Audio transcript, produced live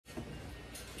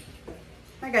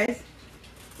Hi guys,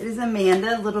 it is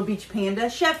Amanda, Little Beach Panda,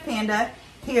 Chef Panda,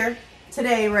 here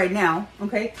today, right now,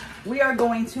 okay? We are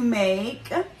going to make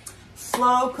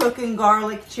slow cooking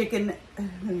garlic chicken,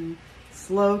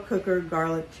 slow cooker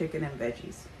garlic chicken and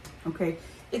veggies, okay?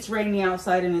 It's rainy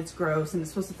outside and it's gross and it's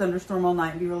supposed to thunderstorm all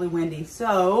night and be really windy.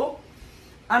 So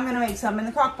I'm gonna make something in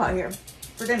the crock pot here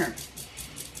for dinner.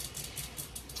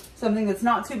 Something that's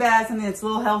not too bad, something that's a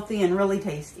little healthy and really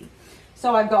tasty.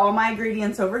 So I've got all my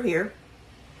ingredients over here.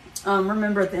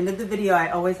 Remember, at the end of the video,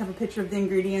 I always have a picture of the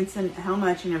ingredients and how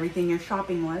much and everything, your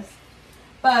shopping list.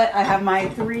 But I have my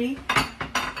 3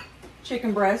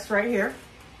 chicken breasts right here,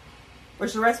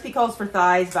 which the recipe calls for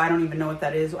thighs, but I don't even know what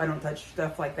that is. I don't touch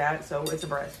stuff like that, so it's a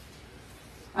breast.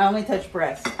 I only touch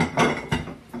breasts.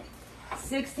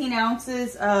 16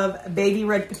 ounces of baby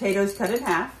red potatoes cut in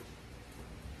half.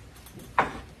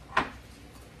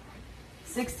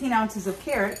 16 ounces of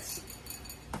carrots.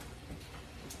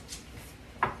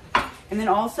 And then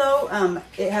also,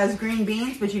 it has green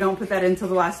beans, but you don't put that until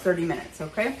the last 30 minutes,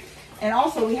 okay? And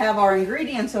also, we have our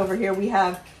ingredients over here. We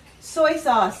have soy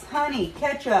sauce, honey,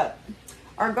 ketchup,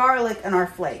 our garlic, and our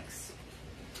flakes.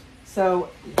 So,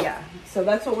 yeah. So,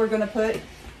 that's what we're going to put.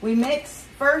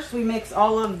 First, we mix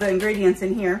all of the ingredients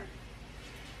in here.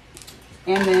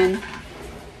 And then,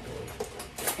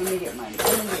 let me get me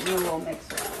a little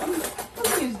mixer.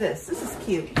 Let's use this. This is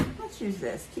cute. Let's use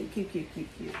this. Cute, cute, cute, cute,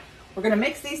 cute. We're going to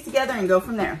mix these together and go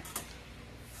from there.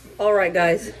 All right,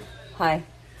 guys. Hi.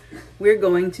 We're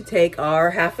going to take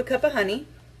our ½ a cup of honey.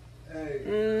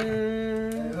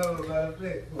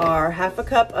 Our ½ a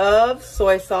cup of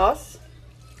soy sauce.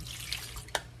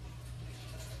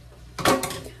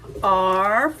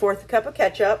 Our 1/4 cup of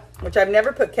ketchup, which I've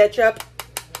never put ketchup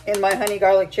in my honey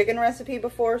garlic chicken recipe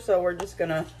before, so we're just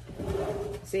going to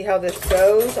see how this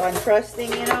goes. I'm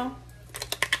trusting, you know.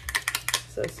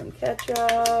 So some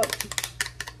ketchup.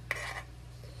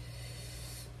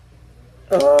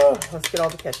 Oh, let's get all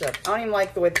the ketchup. I don't even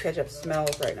like the way the ketchup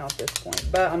smells right now at this point,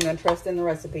 but I'm going to trust in the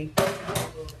recipe.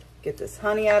 Get this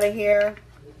honey out of here.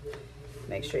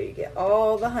 Make sure you get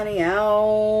all the honey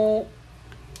out.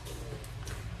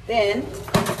 Then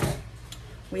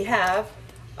we have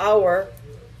our,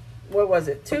 what was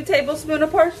it, 2 tablespoons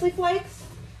of parsley flakes?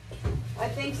 I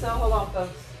think so. Hold on,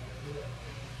 folks.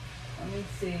 Let me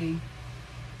see.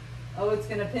 Oh, it's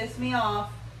going to piss me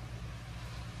off.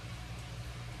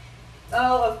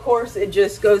 Oh, of course, it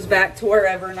just goes back to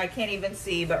wherever, and I can't even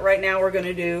see. But right now we're going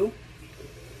to do,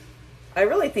 I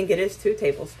really think it is 2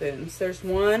 tablespoons. There's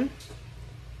 1.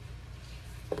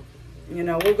 You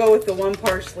know, we'll go with the 1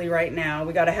 parsley right now.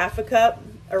 We got a ½ a cup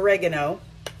oregano,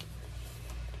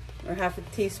 or ½ a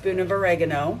teaspoon of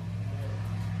oregano.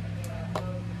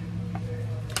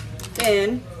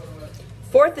 Then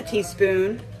 1/4 a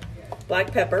teaspoon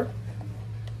black pepper.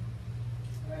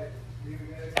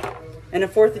 And a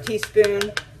 1/4 a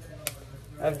teaspoon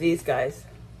of these guys.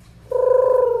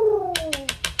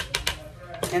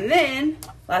 And then,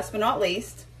 last but not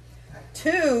least,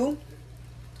 2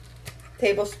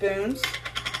 tablespoons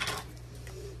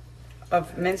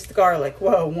of minced garlic.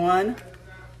 Whoa, 1,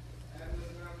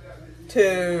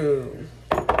 2.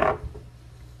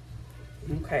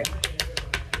 Okay.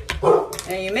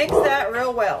 And you mix that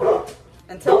real well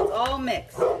until it's all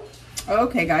mixed.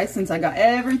 Okay, guys, since I got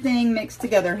everything mixed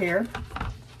together here,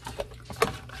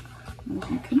 as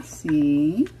you can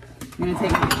see, I'm going to take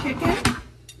the chicken.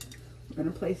 We're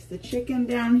going to place the chicken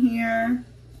down here.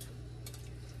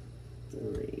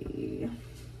 3.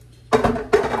 We're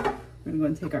going to go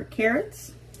and take our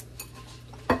carrots.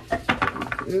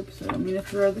 Oops, I don't mean to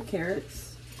throw the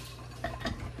carrots.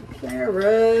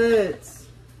 Carrots.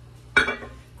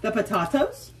 The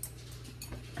potatoes.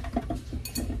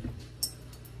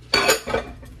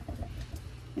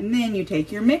 And then you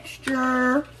take your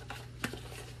mixture.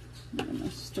 I'm going to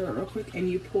stir it real quick and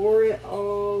you pour it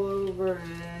all over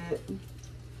it.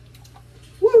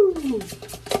 Woo!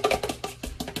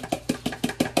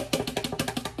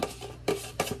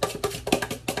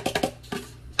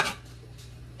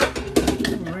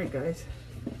 Alright, guys.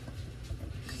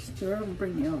 Stir, we'll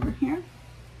bring you over here.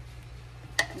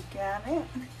 You got it.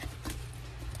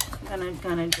 I'm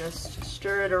gonna just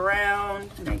stir it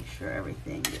around, make sure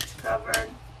everything gets covered.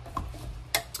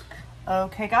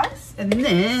 Okay, guys, and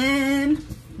then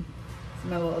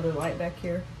my little other light back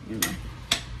here. You know.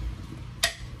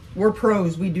 We're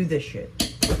pros. We do this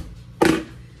shit.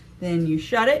 Then you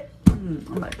shut it. I'm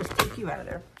gonna just take you out of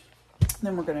there.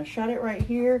 Then we're gonna shut it right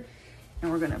here, and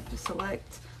we're gonna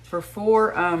select for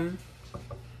 4.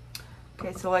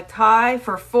 Okay, select high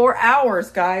for 4 hours,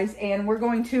 guys, and we're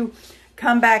going to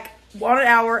come back 1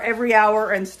 hour every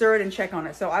hour and stir it and check on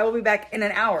it. So I will be back in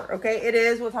an hour. Okay, it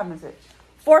is, what time is it?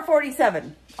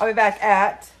 4:47. I'll be back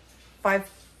at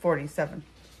 5:47.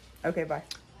 Okay, bye.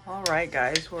 All right,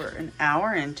 guys, we're an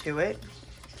hour into it.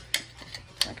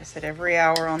 Like I said, every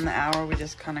hour on the hour, we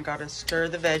just kind of got to stir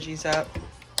the veggies up.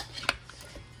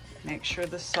 Make sure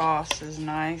the sauce is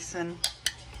nice and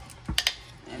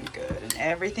good. And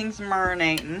everything's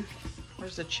marinating.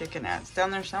 Where's the chicken at? It's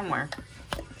down there somewhere.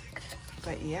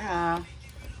 But yeah.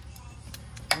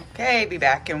 Okay, be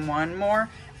back in 1 more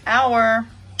hour.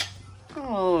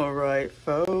 All right,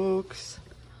 folks.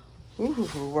 Ooh,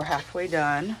 we're halfway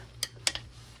done.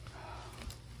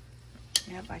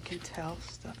 Yep, I can tell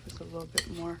stuff is a little bit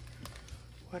more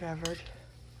whatever.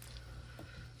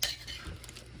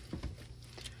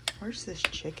 Where's this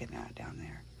chicken at down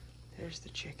there? There's the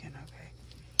chicken, okay.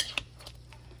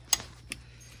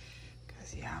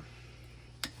 Because, yeah.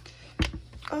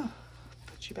 Oh,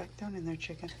 put you back down in there,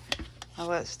 chicken. I'll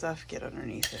let stuff get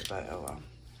underneath it, but oh well.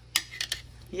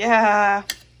 Yeah.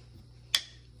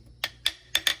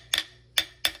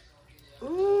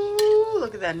 Ooh,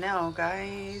 look at that now,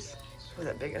 guys. Oh,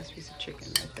 that big ass piece of chicken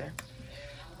right there.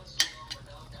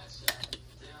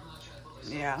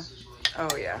 Yeah.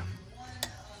 Oh, yeah.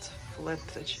 Let's flip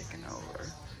the chicken over.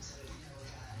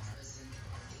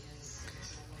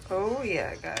 Oh,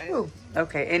 yeah, guys. Ooh.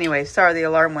 Okay, anyway, sorry the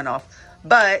alarm went off.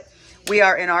 But we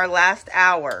are in our last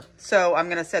hour. So I'm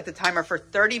going to set the timer for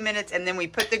 30 minutes, and then we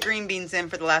put the green beans in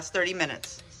for the last 30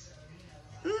 minutes.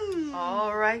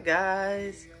 All right,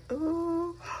 guys.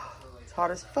 Ooh, it's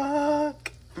hot as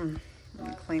fuck. Let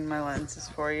me clean my lenses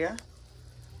for you.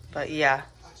 But yeah,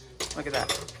 look at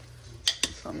that.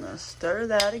 So I'm going to stir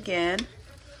that again.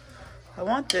 I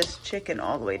want this chicken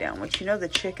all the way down, which, you know, the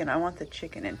chicken, I want the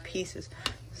chicken in pieces.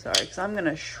 Sorry, because I'm going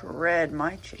to shred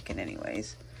my chicken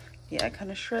anyways. Yeah, I kind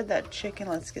of shred that chicken.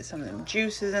 Let's get some of them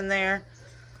juices in there.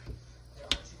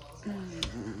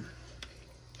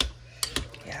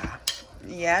 Yeah.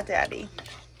 Yeah, Daddy.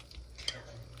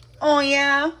 Oh,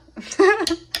 yeah.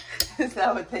 Is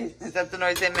that the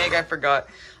noise they make? I forgot.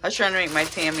 I was trying to make my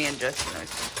Tammy and Jesse noise.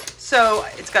 So,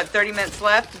 it's got 30 minutes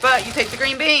left, but you take the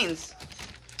green beans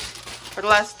for the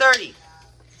last 30.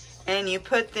 And you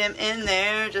put them in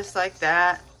there just like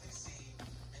that.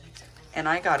 And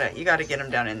you gotta get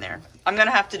them down in there. I'm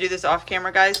gonna have to do this off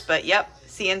camera, guys, but yep,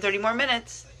 see you in 30 more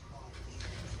minutes.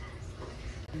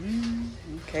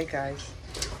 Okay, guys,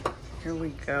 here we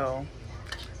go.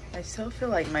 I still feel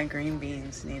like my green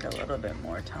beans need a little bit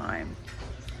more time.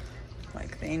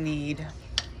 Like they need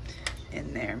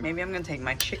in there. Maybe I'm gonna take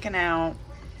my chicken out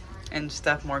and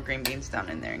stuff more green beans down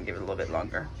in there and give it a little bit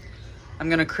longer. I'm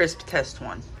gonna crisp test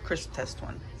one.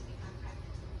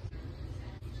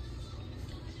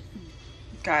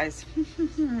 Guys,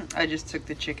 I just took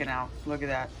the chicken out. Look at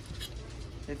that.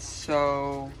 It's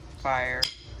so fire.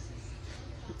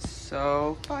 It's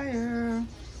so fire.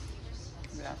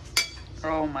 Look at that.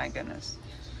 Oh my goodness.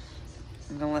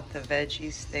 I'm gonna let the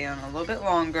veggies stay on a little bit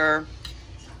longer.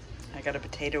 I got a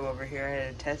potato over here. I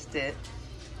had to test it.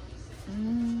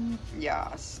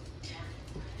 Yes.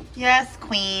 Yes,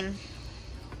 queen.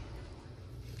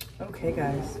 Okay,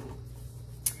 guys.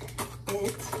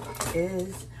 It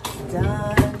is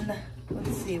done.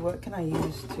 Let's see, what can I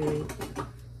use to...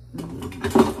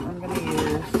 I'm going to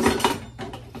use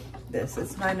this.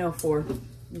 It's 904. I'm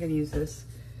going to use this.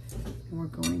 And we're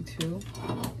going to...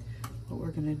 What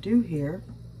we're going to do here...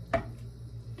 We're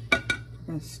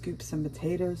going to scoop some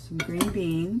potatoes, some green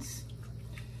beans.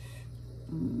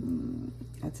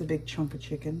 That's a big chunk of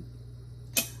chicken.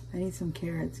 I need some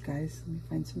carrots, guys. Let me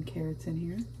find some carrots in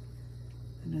here.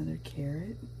 Another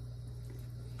carrot.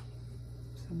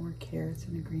 Some more carrots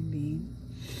and a green bean.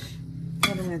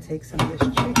 And I'm going to take some of this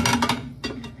chicken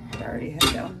I already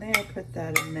had down there. Put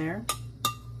that in there.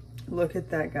 Look at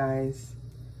that, guys.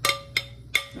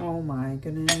 Oh my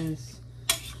goodness.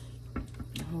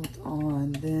 Hold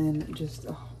on. Then just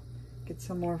get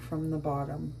some more from the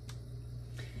bottom.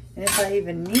 And if I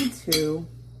even need to,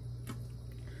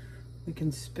 we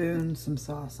can spoon some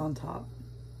sauce on top.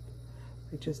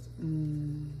 We just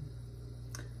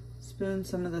spoon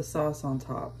some of the sauce on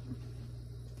top.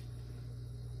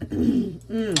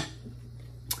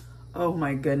 Oh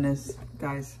my goodness,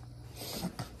 guys.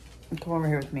 Come over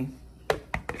here with me.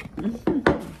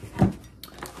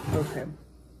 Okay.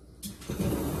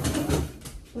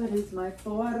 What is my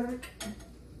fork?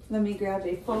 Let me grab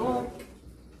a fork.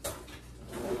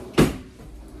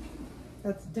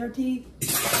 That's dirty.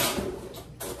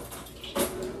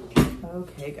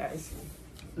 Okay, guys.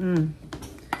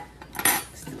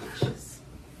 It's delicious.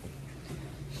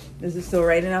 Is it still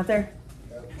raining out there?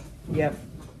 Yep.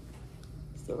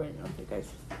 go right now. Okay,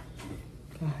 guys.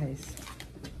 Guys.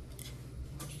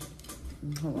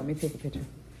 Hold on, let me take a picture.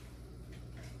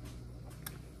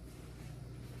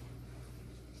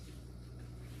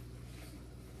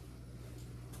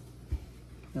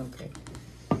 Okay.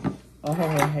 Oh,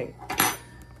 hey.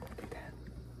 Look at that.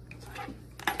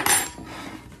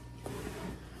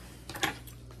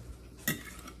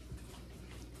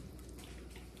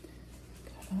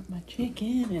 Cut up my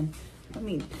chicken and let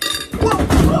me. Whoa!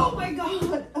 Oh my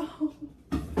God! Oh.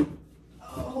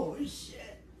 Oh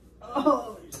shit!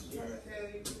 Oh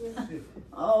shit!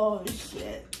 Oh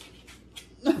shit!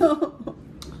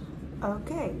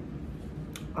 Okay.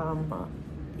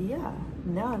 Yeah.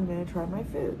 Now I'm gonna try my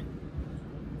food.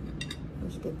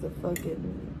 Let's get the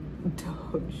fucking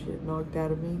dog shit knocked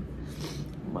out of me.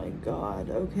 Oh my God.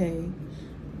 Okay.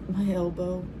 My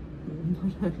elbow.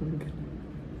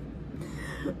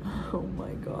 Oh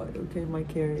my God. Okay, my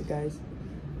carrot, guys.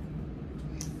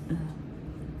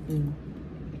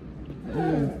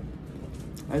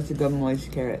 That's a good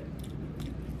moist carrot.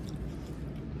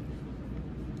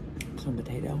 Some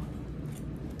potato.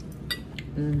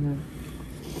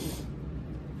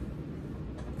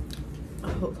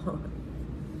 Hold on.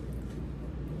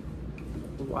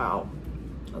 Wow.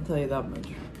 I'll tell you that much.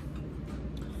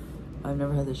 I've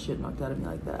never had this shit knocked out of me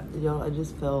like that. Y'all, I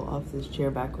just fell off this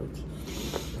chair backwards.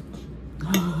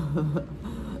 I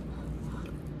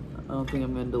don't think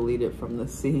I'm gonna delete it from the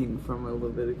scene from a little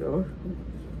bit ago.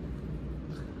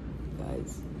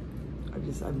 Guys,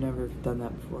 I've never done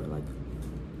that before. Like,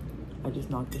 I just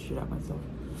knocked the shit out myself.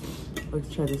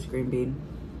 Let's try this green bean.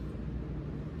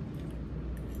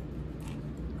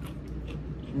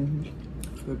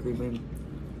 Good green bean.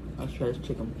 Let's try this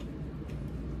chicken.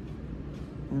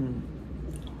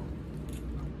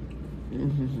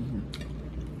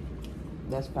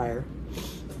 That's fire.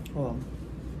 Hold on.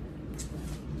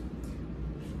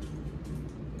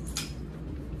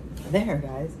 There,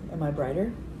 guys. Am I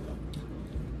brighter?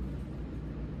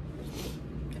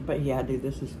 But yeah, dude,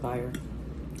 this is fire.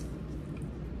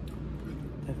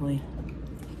 Definitely.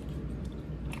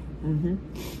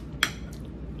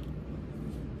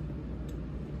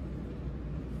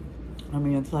 I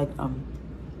mean, it's like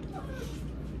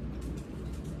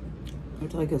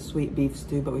a sweet beef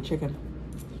stew, but with chicken.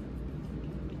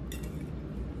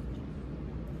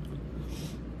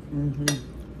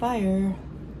 Fire.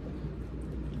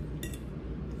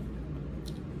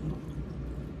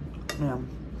 Yeah.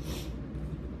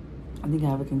 I think I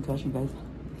have a concussion, guys.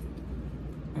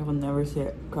 I will never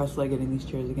sit cross-legged in these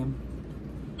chairs again.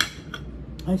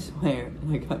 I swear.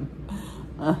 Like,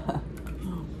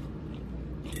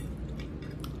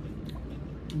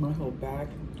 my whole back.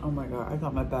 Oh my God, I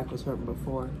thought my back was hurting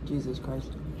before. Jesus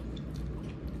Christ.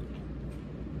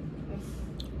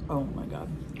 Oh my God.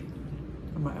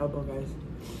 And my elbow, guys.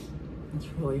 It's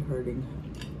really hurting.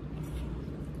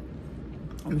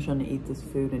 I'm just trying to eat this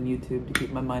food on YouTube to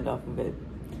keep my mind off of it.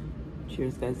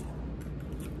 Cheers, guys.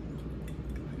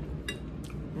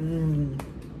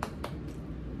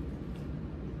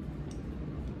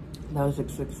 That was a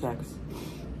success.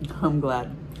 I'm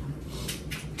glad.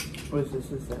 It was a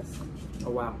success. Oh,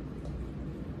 wow.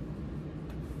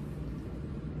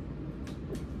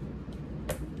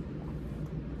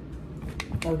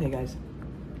 Okay, guys.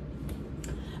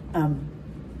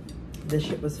 This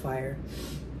shit was fire.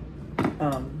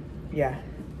 Yeah.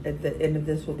 At the end of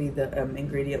this will be the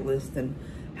ingredient list and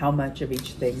how much of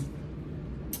each thing.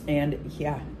 And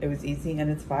yeah, it was easy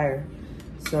and it's fire.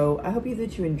 So I hope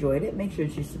that you enjoyed it. Make sure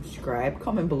that you subscribe.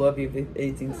 Comment below if you have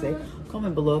anything to say.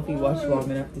 Comment below if you watched long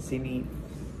enough to see me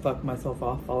fuck myself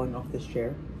off falling off this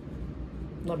chair.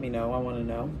 Let me know. I want to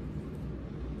know.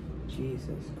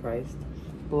 Jesus Christ.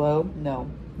 Below? No.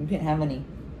 You can't have any.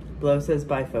 Below says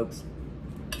bye, folks.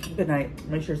 Good night.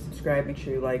 Make sure to subscribe. Make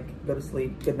sure you like. Go to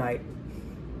sleep. Good night.